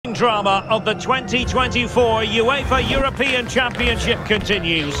Drama of the 2024 UEFA European Championship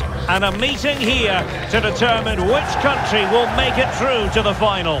continues, and a meeting here to determine which country will make it through to the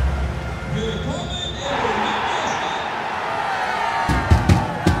final.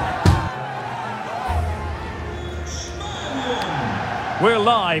 We're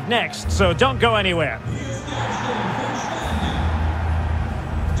live next, so don't go anywhere.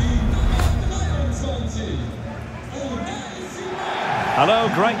 Hello,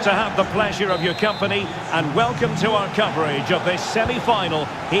 great to have the pleasure of your company and welcome to our coverage of this semi-final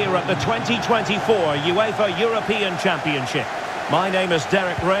here at the 2024 UEFA European Championship. My name is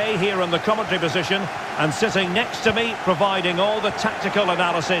Derek Ray here in the commentary position, and sitting next to me providing all the tactical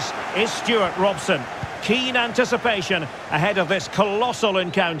analysis is Stuart Robson. Keen anticipation ahead of this colossal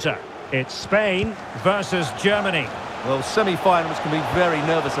encounter. It's Spain versus Germany. Well, semi-finals can be very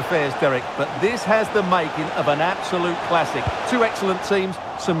nervous affairs, Derek, but this has the making of an absolute classic. Two excellent teams,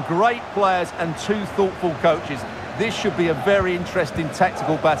 some great players and two thoughtful coaches. This should be a very interesting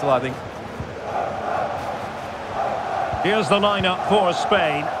tactical battle, I think. Here's the lineup for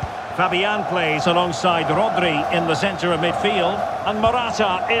Spain. Fabian plays alongside Rodri in the centre of midfield, and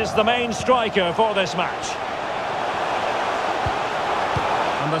Morata is the main striker for this match.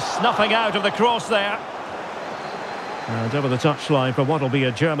 And the snuffing out of the cross there. And over the touchline for what will be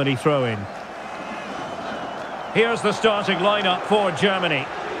a Germany throw-in. Here's the starting lineup for Germany.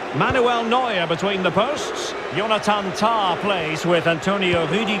 Manuel Neuer between the posts. Jonathan Tah plays with Antonio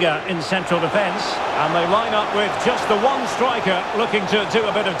Rüdiger in central defence. And they line up with just the one striker looking to do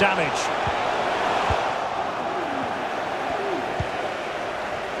a bit of damage.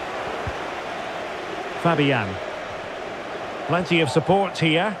 Fabian. Plenty of support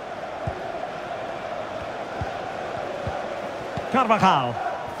here. Carvajal.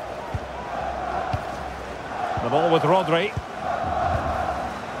 The ball with Rodri.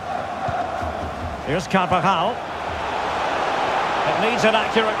 Here's Carvajal. It needs an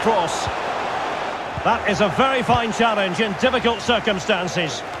accurate cross. That is a very fine challenge in difficult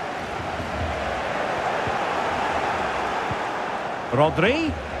circumstances.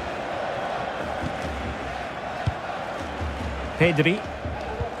 Rodri. Pedri.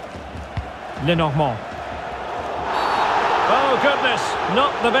 Lenormand. Oh goodness,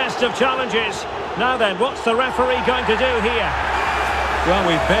 not the best of challenges. Now then, what's the referee going to do here? Well,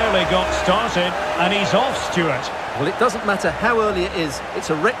 we've barely got started, and he's off, Stuart. Well, it doesn't matter how early it is. It's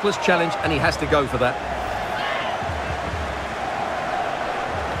a reckless challenge, and he has to go for that.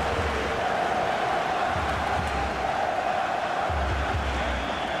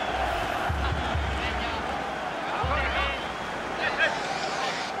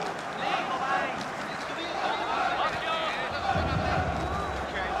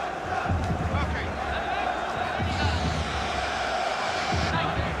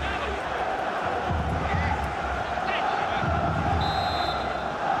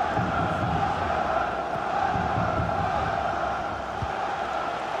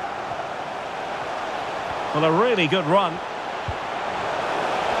 Well, a really good run.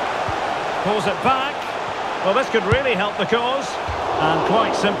 Pulls it back. Well, this could really help the cause. And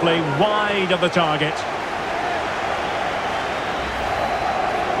quite simply, wide of the target.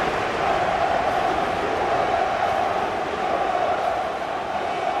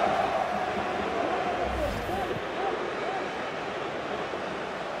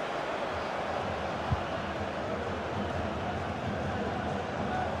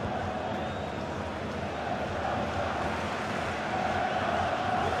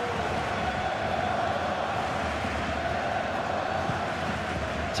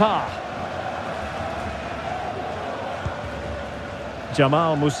 Tah.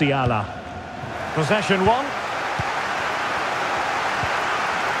 Jamal Musiala. Possession one.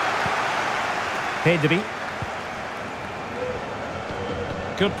 Pedri.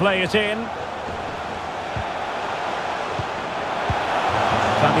 Could play it in.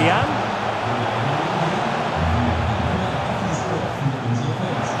 Fabian.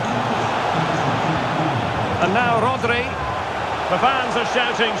 And now Rodri. The fans are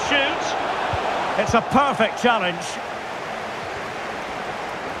shouting, shoot! It's a perfect challenge.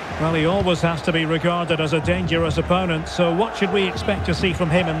 Well, he always has to be regarded as a dangerous opponent, so what should we expect to see from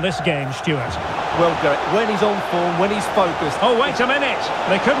him in this game, Stuart? Well, Derek, when he's on form, when he's focused... Oh, wait a minute!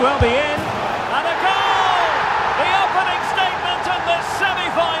 They could well be in. And a goal! The opening statement in this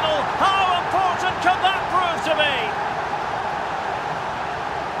semi-final. How important can that prove to be?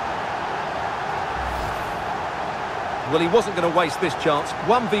 Well, he wasn't going to waste this chance.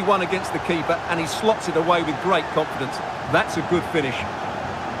 1v1 against the keeper, and he slots it away with great confidence. That's a good finish.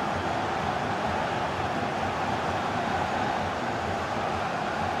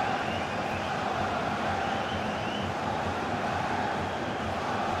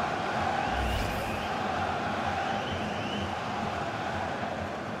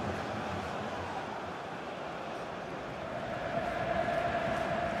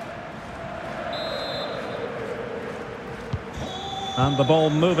 And the ball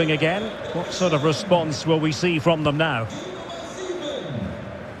moving again. What sort of response will we see from them now?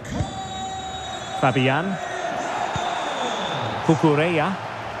 Fabian. Cucurella.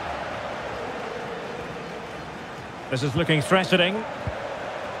 This is looking threatening.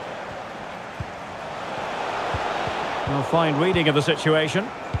 A fine reading of the situation.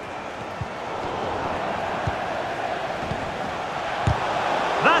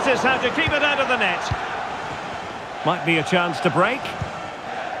 That is how to keep it out of the net. Might be a chance to break.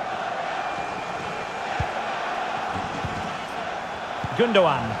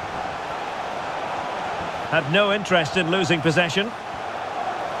 Gundogan. Had no interest in losing possession.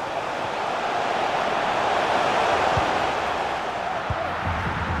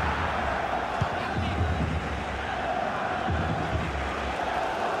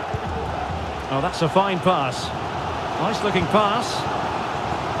 Oh, that's a fine pass. Nice looking pass.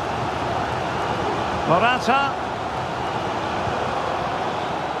 Morata.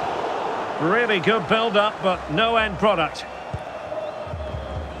 Really good build-up, but no end product.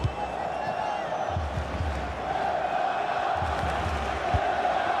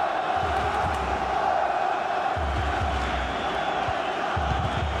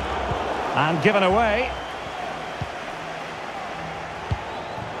 And given away.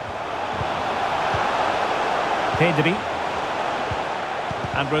 Pedri.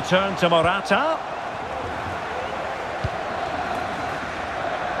 And return to Morata.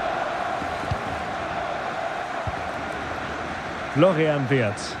 Florian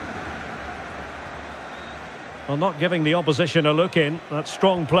Wirtz. Well, not giving the opposition a look in. That's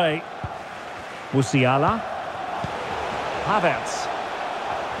strong play. Musiala. Havertz.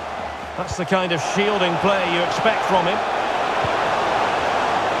 That's the kind of shielding play you expect from him.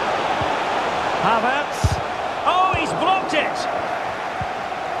 Havertz. Oh, he's blocked it!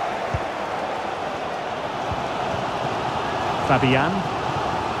 Fabian.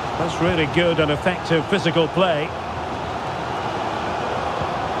 That's really good and effective physical play.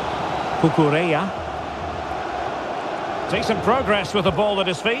 Cucurella. Decent progress with the ball at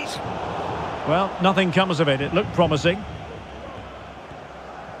his feet. Well, nothing comes of it. It looked promising.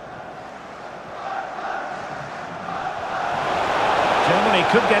 Germany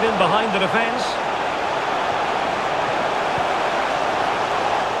could get in behind the defence.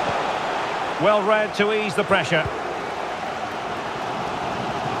 Well read to ease the pressure.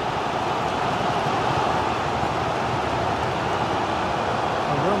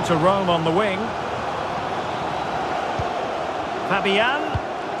 Room to roam on the wing. Fabian.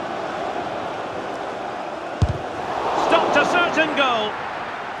 Stopped a certain goal.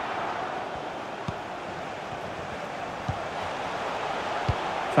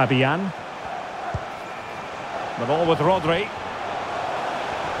 Fabian. The ball with Rodri.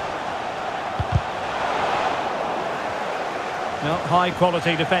 No, high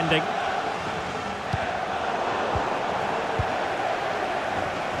quality defending.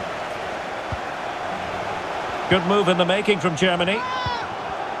 Good move in the making from Germany.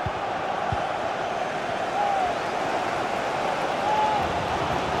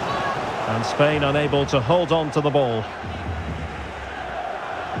 And Spain unable to hold on to the ball.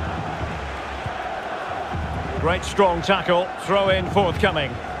 Great strong tackle, throw in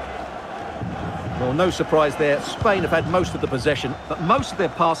forthcoming. Well, no surprise there. Spain have had most of the possession, but most of their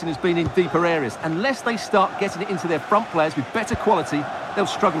passing has been in deeper areas. Unless they start getting it into their front players with better quality, they'll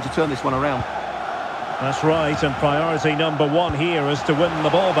struggle to turn this one around. That's right, and priority number one here is to win the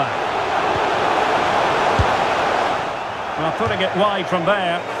ball back. Well, putting it wide from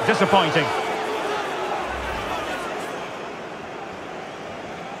there, disappointing.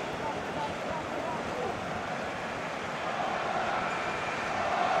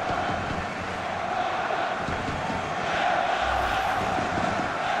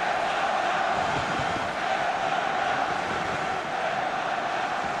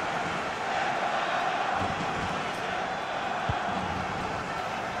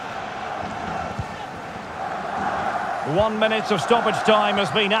 One minute of stoppage time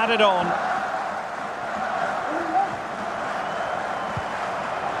has been added on.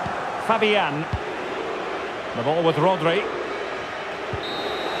 Fabian. The ball with Rodri.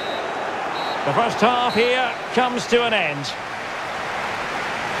 The first half here comes to an end.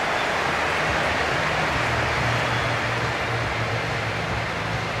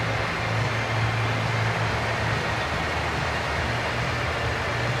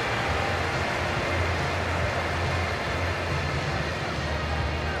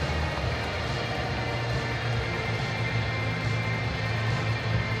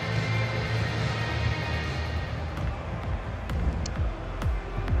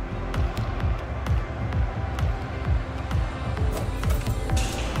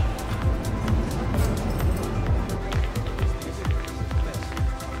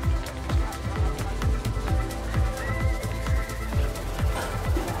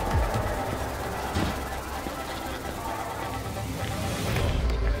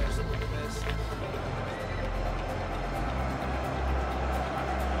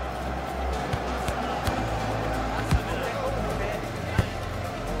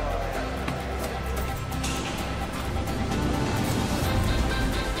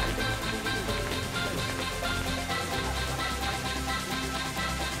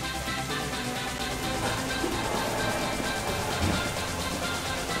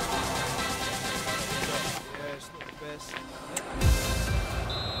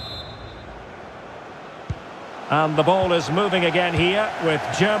 And the ball is moving again here, with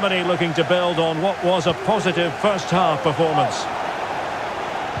Germany looking to build on what was a positive first-half performance.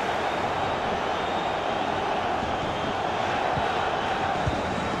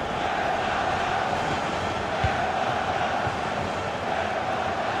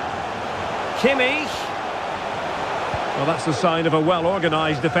 Kimmich. Well, that's the sign of a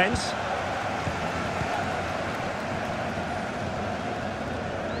well-organised defence.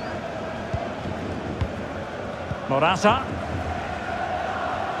 Morata.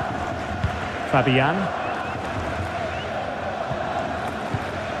 Fabian.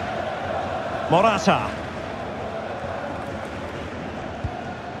 Morata.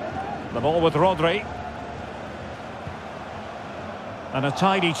 The ball with Rodri. And a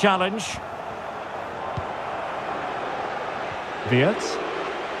tidy challenge. Wirtz.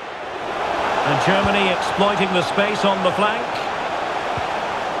 And Germany exploiting the space on the flank.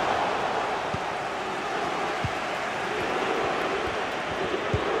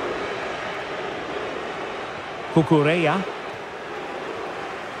 Cucurella.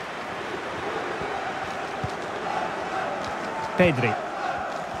 Pedri.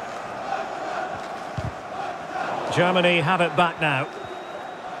 Germany have it back now.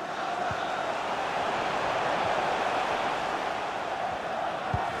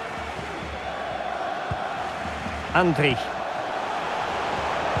 Andri.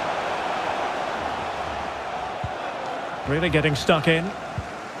 Really getting stuck in.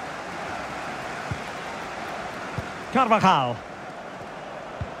 Carvajal.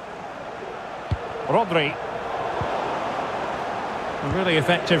 Rodri. Really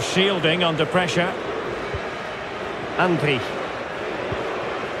effective shielding under pressure. Andri.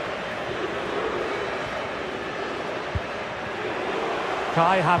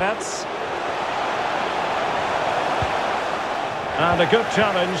 Kai Havertz. And a good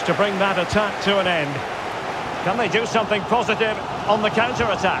challenge to bring that attack to an end. Can they do something positive on the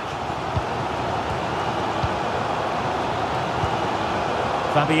counter-attack?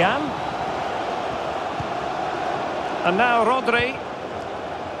 Fabian. And now Rodri.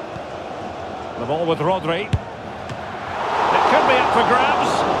 The ball with Rodri. It could be up for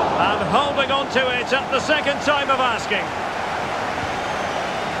grabs. And holding on to it at the second time of asking.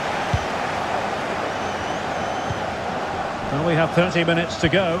 Well, we have 30 minutes to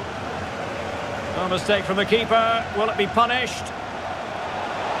go. No mistake from the keeper. Will it be punished?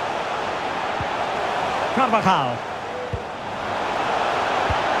 Carvajal.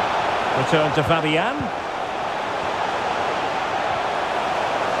 Return to Fabian.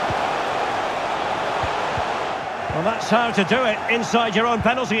 Well, that's how to do it inside your own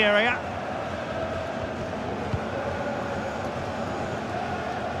penalty area.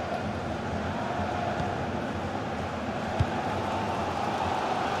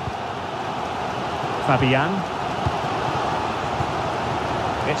 Fabian.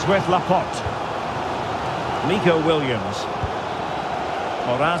 It's with Laporte. Nico Williams.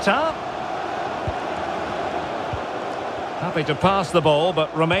 Morata. Happy to pass the ball,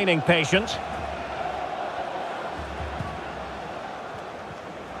 but remaining patient.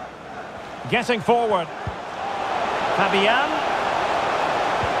 Getting forward. Fabian.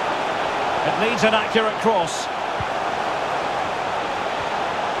 It needs an accurate cross.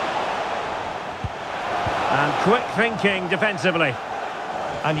 And quick thinking defensively.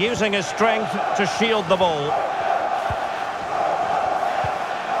 And using his strength to shield the ball.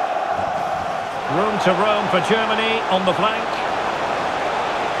 Room to roam for Germany on the flank.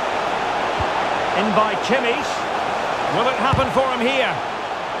 In by Kimmich. Will it happen for him here?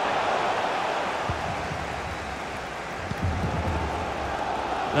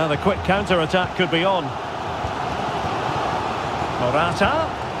 Now the quick counter-attack could be on. Morata.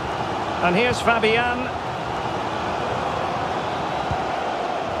 And here's Fabian.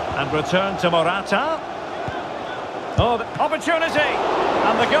 And return to Morata. Oh, the opportunity!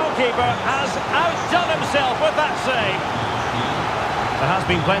 And the goalkeeper has outdone himself with that save. There has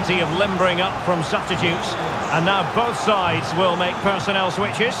been plenty of limbering up from substitutes. And now both sides will make personnel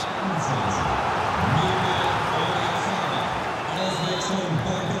switches.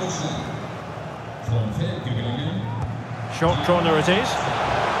 Short corner it is.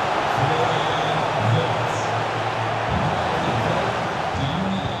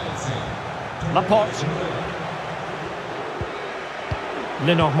 Laporte.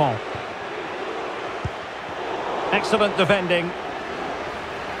 Lenormand. Excellent defending.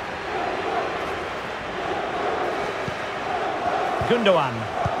 Gundogan.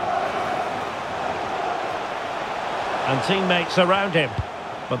 And teammates around him.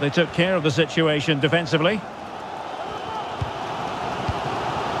 But they took care of the situation defensively.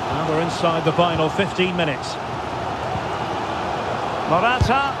 Now we're inside the final 15 minutes.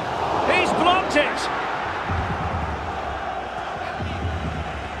 Morata, he's blocked it.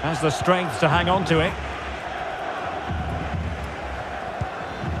 Has the strength to hang on to it.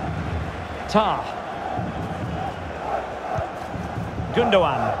 Tah.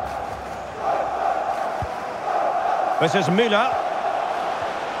 Gundogan. This is Müller.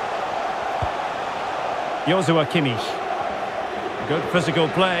 Joshua Kimmich. Good physical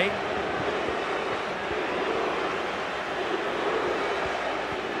play.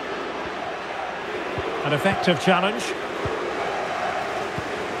 An effective challenge.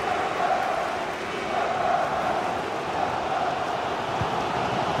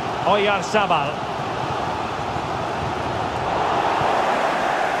 Oyarzabal.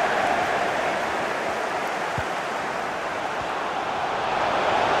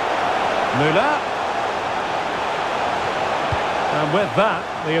 Müller. And with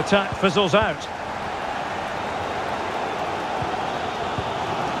that, the attack fizzles out.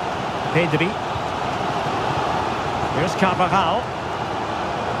 Pedri. Here's Carvajal.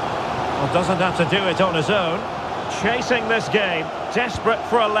 Well, doesn't have to do it on his own. Chasing this game, desperate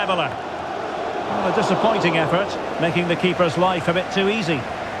for a leveller. Well, a disappointing effort, making the keeper's life a bit too easy.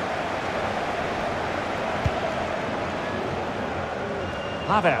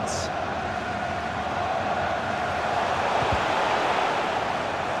 Havertz.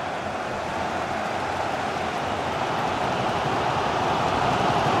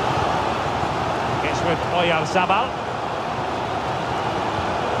 It's with Oyarzabal.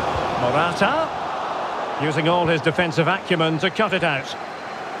 Morata. Using all his defensive acumen to cut it out.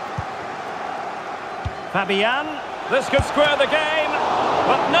 Fabian, this could square the game,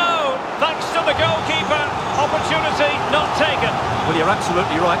 but no, thanks to the goalkeeper, opportunity not taken. Well, you're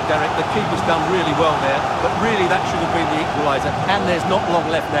absolutely right, Derek. The keeper's done really well there, but really that should have been the equaliser, and there's not long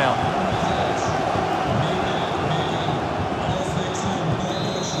left now.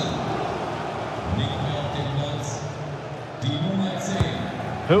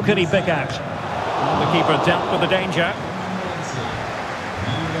 Who can he pick out? Well, the keeper dealt with the danger.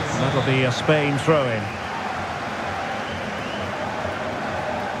 That'll be a Spain throw-in.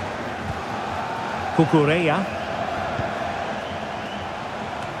 Cucurella.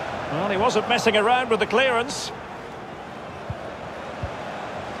 Well, he wasn't messing around with the clearance.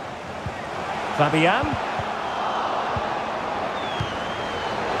 Fabian.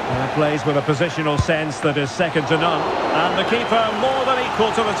 Plays with a positional sense that is second to none. And the keeper more than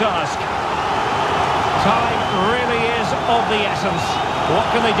equal to the task. Time really is of the essence. What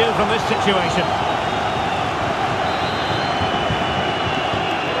can they do from this situation?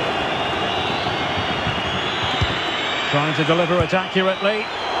 Trying to deliver it accurately.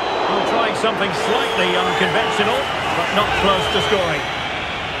 Well, trying something slightly unconventional, but not close to scoring.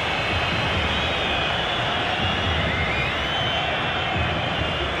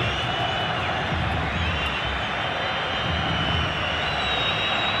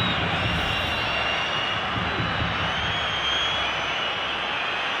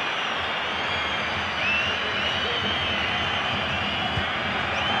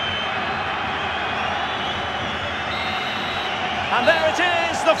 And there it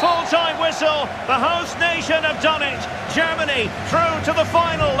is, the full-time whistle. The host nation have done it. Germany through to the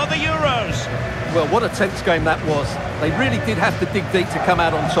final of the Euros. Well, what a tense game that was. They really did have to dig deep to come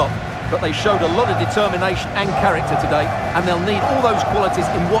out on top. But they showed a lot of determination and character today. And they'll need all those qualities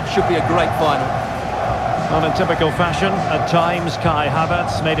in what should be a great final. Well, in typical fashion, at times Kai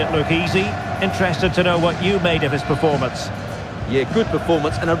Havertz made it look easy. Interested to know what you made of his performance. Yeah, good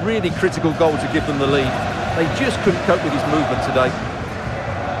performance and a really critical goal to give them the lead. They just couldn't cope with his movement today.